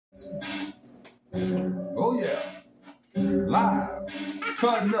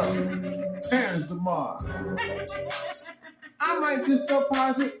Cutting up. Terrance Demar. I might just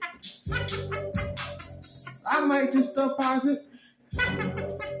deposit. I might just deposit.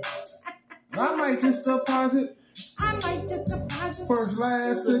 I might just deposit. I might just deposit. First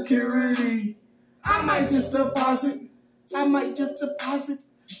last security. I might just deposit. I might just deposit.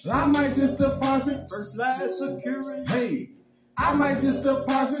 I might just deposit. First last security. Hey, I might just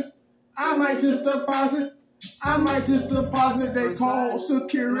deposit. I might just deposit. I might just deposit. They call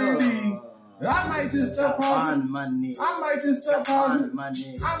security. I might just deposit. Money. I might just deposit.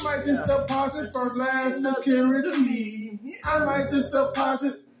 Money. I might just deposit for last security. I might just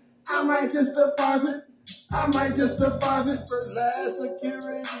deposit. I might just deposit. I might just deposit For last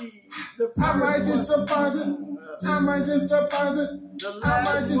security. I might just deposit. I might just deposit. I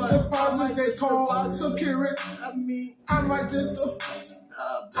might just deposit. They call security. I might just deposit.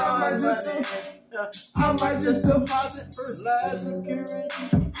 I might just deposit. For last security.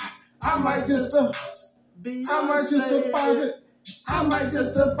 I might just deposit. I might just deposit. I might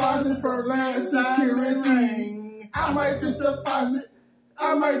just deposit for last security. I might just deposit.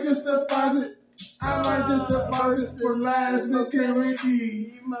 I might just deposit. I might just deposit for last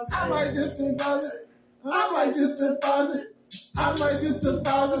security. I might just deposit. I might just deposit. I might just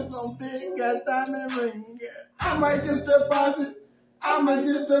deposit on big diamond ring. I might just deposit. I might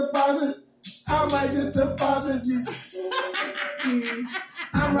just deposit. I might just deposit you.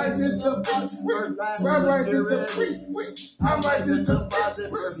 I might just deposit. I might just deposit. I might just deposit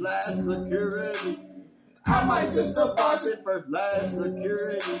for last security. I might just deposit for last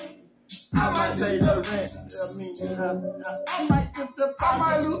security. I might pay just the deposit. rent. I might just deposit. I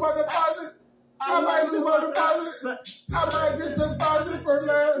might lose my deposit. I might lose my deposit. I might just deposit for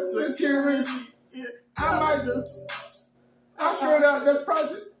last security. I might just. I straight out that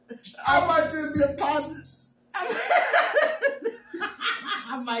project. I might just deposit.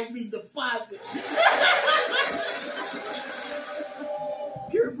 I might be deposit.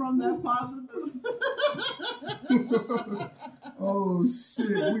 Pure from that positive. Oh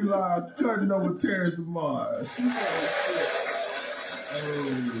shit, we live cutting over Terrance Demar.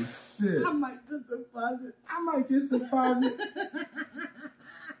 Oh shit. I might just deposit. I might just deposit.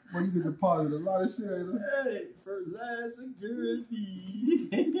 Well, you can deposit a lot of shit, ain't it? Hey, for last security.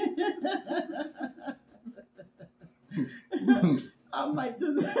 I might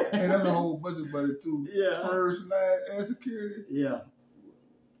just. Hey, that's a whole bunch of money too. Yeah. First, last, and security. Yeah.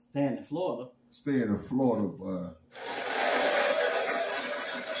 Staying in Florida. Staying in Florida, boy.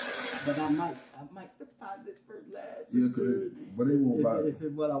 But I might deposit for last security. But they won't buy. If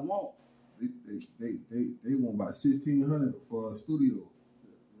it's what I want. They want about $1,600 for a studio.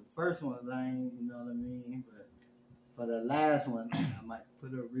 The first one, I ain't, you know what I mean. But for the last one, I might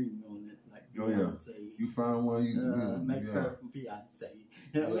put a ring on it, like Beyonce. You find one, you make her Beyonce.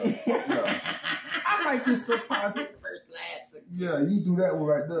 You know what I mean? I might just deposit. First, last. Yeah, you do that one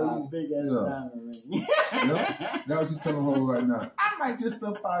right there. Big ass diamond ring. That's what you telling her right now. I might just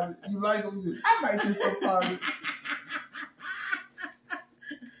deposit. You like them? I might just deposit.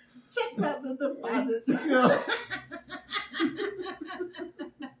 Check out the deposit. Yeah.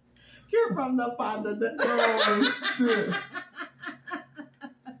 You're from the deposit. Oh shit.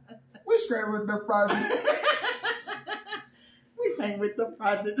 We straight with the deposit. We hang with the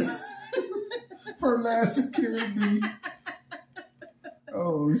deposit. For last security.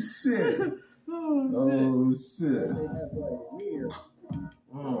 Oh shit. Oh shit. That boy weird.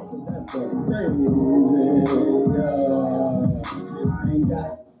 Oh. That boy crazy. I ain't got.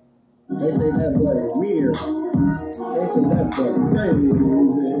 They say that boy weird. They say that boy crazy.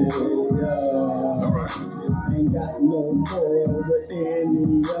 All right. I ain't got no quarrel with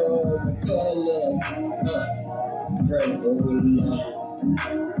any other color. Crayola.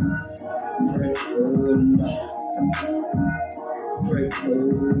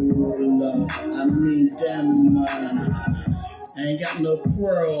 I mean, damn, I ain't got no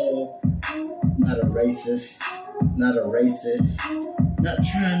quarrel. Not a racist. Not a racist. Not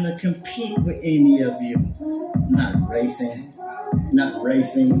trying to compete with any of you. Not racing. Not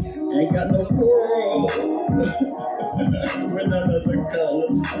racing. Ain't got no quarrel with none of the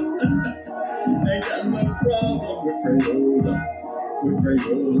colors. Ain't got no problem with Crayola. With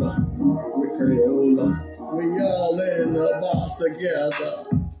Crayola. With Crayola. We all in the box together.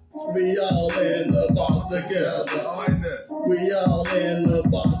 We all in the box together. I like that. We all in the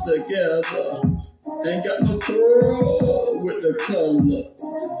box together. Ain't got no quarrel with the color.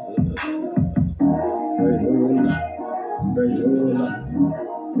 Crayola, Crayola,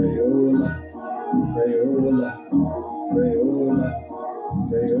 Crayola, Crayola, Crayola,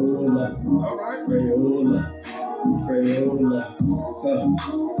 Crayola. All right. Crayola, Crayola.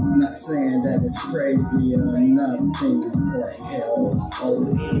 Not saying that it's crazy or nothing or hell.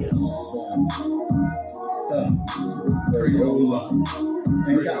 Crayola.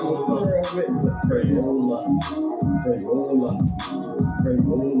 Ain't got no quarrel with the Crayola. Crayola.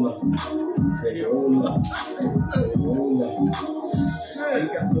 Crayola. Crayola. Crayola.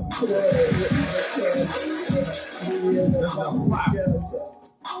 Ain't got no quarrel with the we in the box together.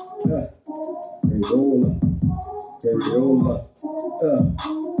 Crayola. Crayola.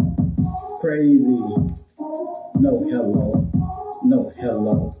 Crazy. No hello. No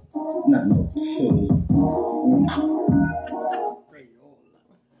hello. Not no kitty.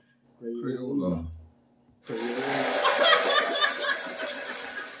 Crayola.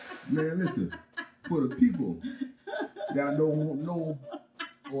 Man, listen. For the people that don't know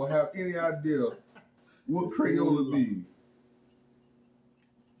or have any idea what Crayola means,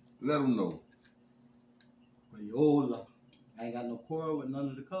 let them know. Crayola. I ain't got no quarrel with none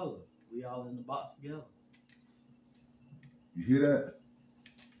of the colors. We all in the box together. You hear that?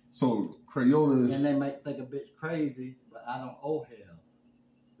 So Crayola is... And they might think a bitch crazy, but I don't owe hell.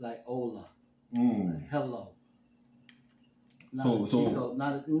 Like Ola. Like hello. Not so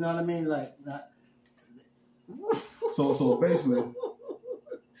not, you know what I mean? Like not. So basically,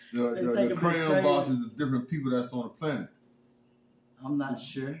 the crayon boxes is different people that's on the planet. I'm not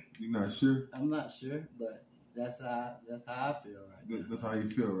sure. You're not sure? I'm not sure, but that's how I feel right now. That's how you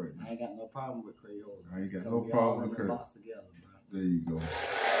feel right now. I ain't got no problem with Crayola. I ain't got no problem with Crayola. Together, bro. There you go.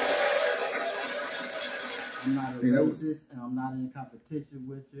 I'm not a racist, and I'm not in competition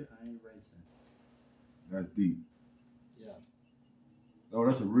with you. I ain't racing. That's deep. Yeah. Oh,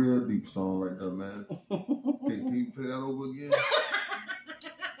 that's a real deep song right there, man. Can you play that over again?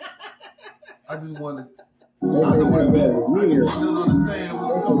 I just wanted. I don't understand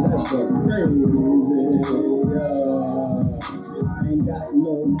what's going on. I ain't got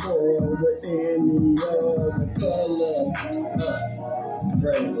no quarrel with any other color.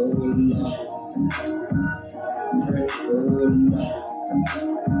 Crayola. Crayola.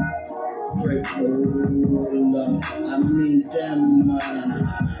 Crayola. I mean, damn, I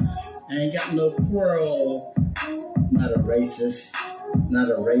ain't got no quarrel. Not a racist. Not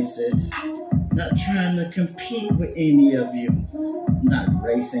a racist. Not trying to compete with any of you. Not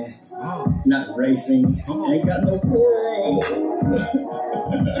racing. Not racing. Ain't got no quarrel with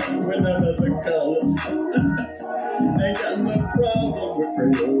none of the colors. Ain't got no problem with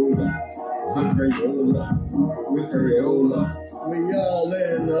Crayola. With Crayola. With Crayola. We all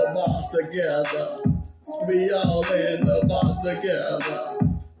in the box together. We all in the box together.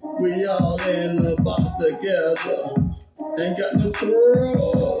 We all in the box together. Ain't got no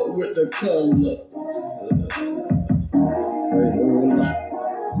quarrel with the color. Crayola.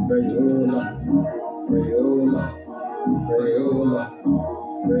 Crayola. Crayola. Crayola.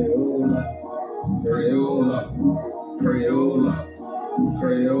 Crayola. Crayola. Crayola.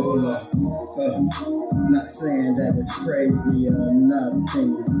 Crayola. Not saying that it's crazy or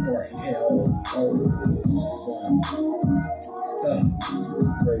nothing or hell.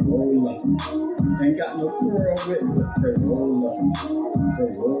 Crayola. Ain't got no quarrel with the Crayola.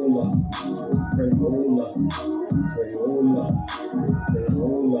 Crayola. Crayola. Crayola.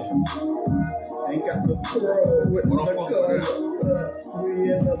 Crayola. Ain't got no quarrel with the color. We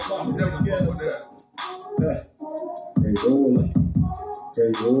in the box together. Crayola.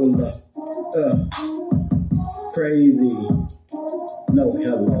 Crayola. Crazy. No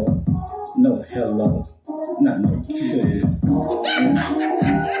hello. No hello. Not no kid.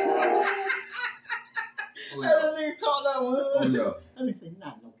 That nigga called that one. Oh yeah. That nigga say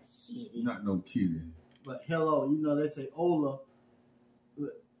not no kitty. Not no kitty. But hello, you know they say Ola.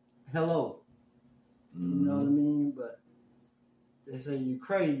 Hello. You know what I mean? But they say you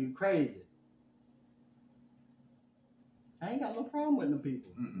crazy. I ain't got no problem with them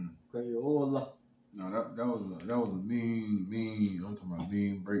people. Crayola. No, that was a mean. I'm talking about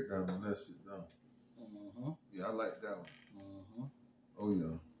mean breakdown on that shit though. Yeah, I like that one. Oh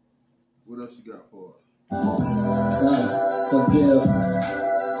yeah. What else you got for us? Forgive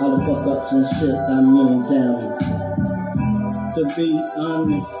all the fuck ups and shit. I mean, damn. To be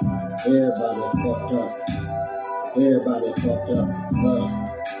honest, everybody fucked up. Everybody fucked up.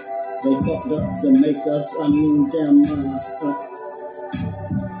 They fucked up to make us. I mean, damn.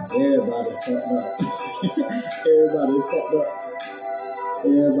 Everybody fucked up. Everybody fucked up.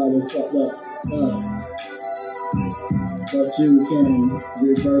 Everybody fucked up. But you can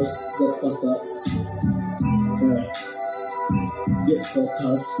reverse the fuck up. Get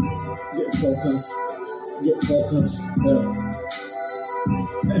focused. Get focused. Get focused.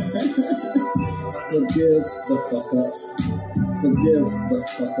 Forgive the fuck ups. Forgive the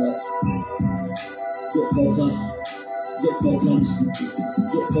fuck ups. Get focused. Get focused.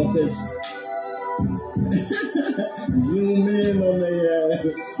 Get focused. Zoom in on their ass.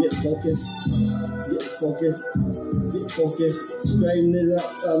 Get focused. Get focused. Get focused. Straighten it up.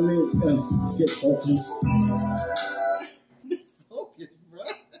 Get focused. Get focused, bro.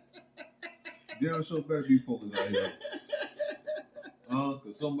 Damn sure better be focused out here.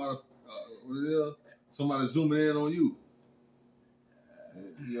 Cause somebody, what it is? Somebody zooming in on you.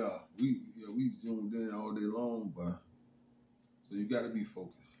 Yeah, we zoomed in all day long, but so you got to be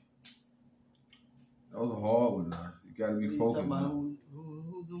focused. That was a hard one, now. You got to be focused.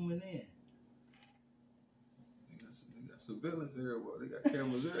 Who's zooming in? They got surveillance everywhere. They got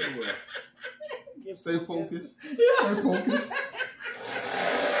cameras everywhere. Stay focused. Stay focused.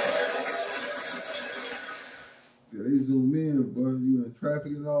 Yeah, they zoom in, boy. You in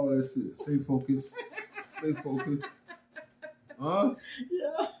traffic and all that shit. Stay focused. Stay focused. Huh?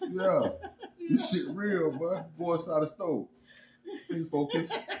 Yeah. Yeah. This shit real, boy. Go inside the stove. Stay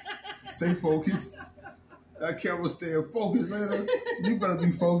focused. Stay focused. That camera staying focused later. You better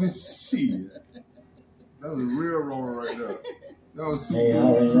be focused. Shit. That was real wrong right there. That was super. Hey, I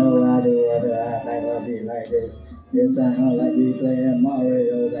already know what I do. I like to be like this. It sound like we playing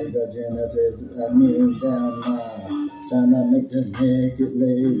Mario, like the Genesis. I mean, down trying to make the naked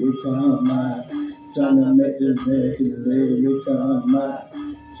lady come out. Trying to make the naked lady come out.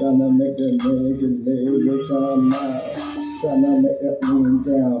 Trying to make the naked lady come out. Trying to make that moon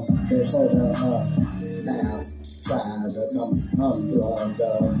down before the staff tries to come unplug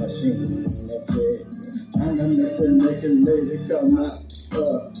the machine and shit. Trying to make the naked lady come out.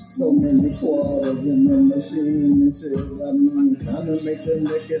 So many quarters in the machine and shit. Trying to make the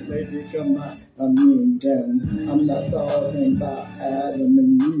naked lady come out. Damn, I'm not talking about Adam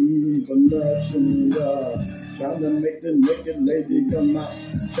and Eve or nothing, Trying to make the naked lady come out.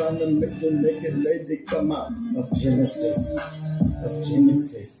 Trying to make the naked lady come out of Genesis.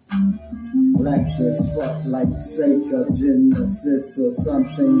 Black as fuck, like Sega Genesis or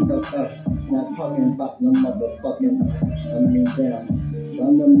something, but not talking about no motherfucking, damn.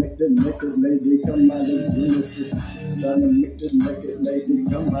 Trying to make the naked lady come out of Genesis. Trying to make the naked lady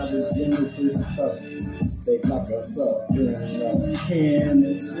come out of Genesis. They lock us up in a can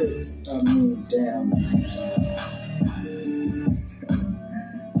and shit. Damn.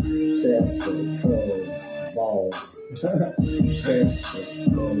 Testicles, balls.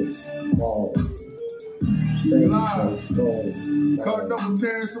 Testicles, balls. Testicles, Cutting up with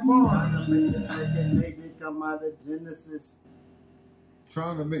Terrance tomorrow. Trying to make the naked lady come out of Genesis.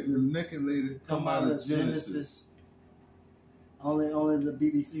 Trying to make the naked lady come out of Genesis. Only the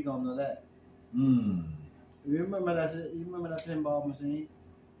BBC gonna know that. You remember that shit? You remember that pinball machine?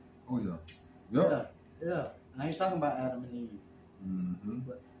 Oh yeah. Yep. Yeah. I ain't talking about Adam and Eve.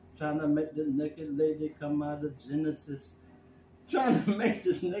 But trying to make the naked lady come out of Genesis. Trying to make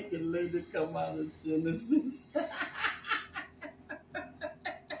the naked lady come out of Genesis.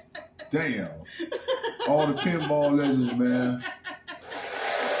 Damn. All the pinball legends, man.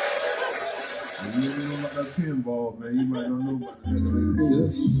 If you don't know about that pinball, man, you might not know about the naked lady.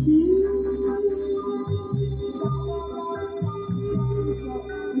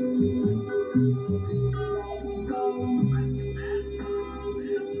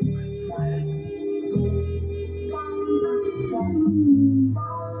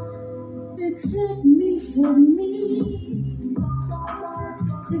 Accept me for me.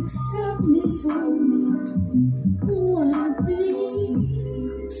 Accept me for who I be.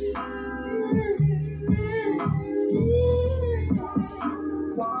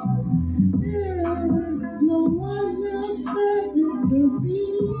 No one else that it could be.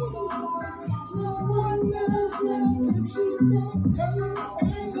 No one else that if she don't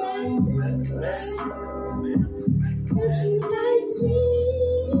everything right. If she like me.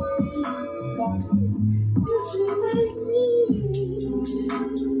 If she like me.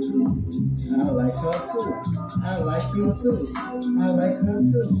 I like her too. I like you too. I like her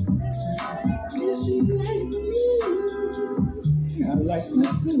too. If she like me. I like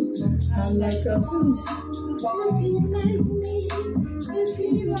her too. I like her too. If he like me, if he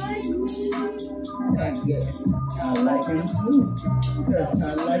like me, I guess I like him too.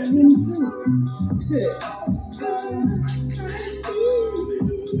 I like him too. I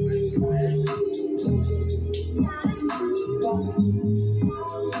like me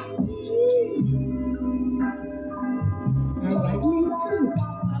too. I like me too.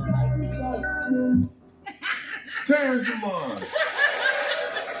 Terrance, come on.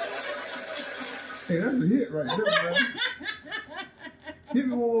 Hey, that's a hit right there, man. Hit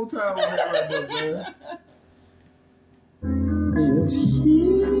me one more time on that right there, man. If she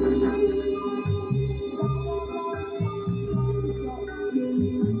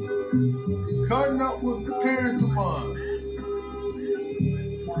Cutting Up with Terrance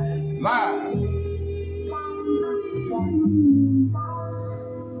live.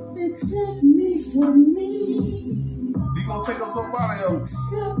 accept me for me, He gonna take us up out of here.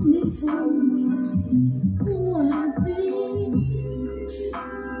 accept me for who I be.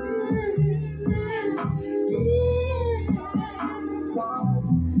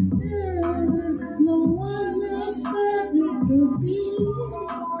 No one else that it could be.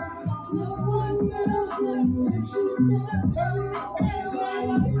 No one else that she got everything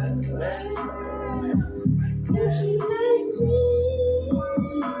right. If she like me,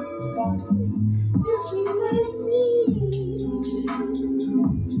 if she like me,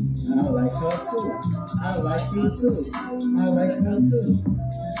 I like her too. I like you too. I like her too.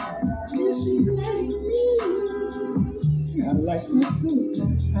 If she like me, I like her too.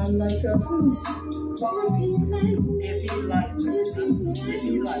 I like her too. If he like me, if he like me, if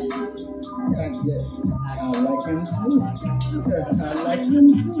he like me, I like him too. I like him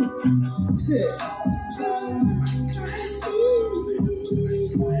too. Yeah.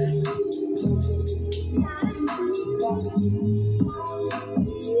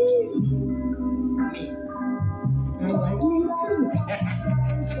 I like me too.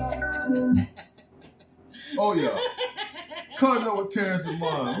 Oh yeah. Cutting Up with Terrance.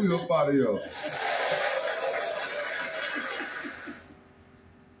 We up out of here.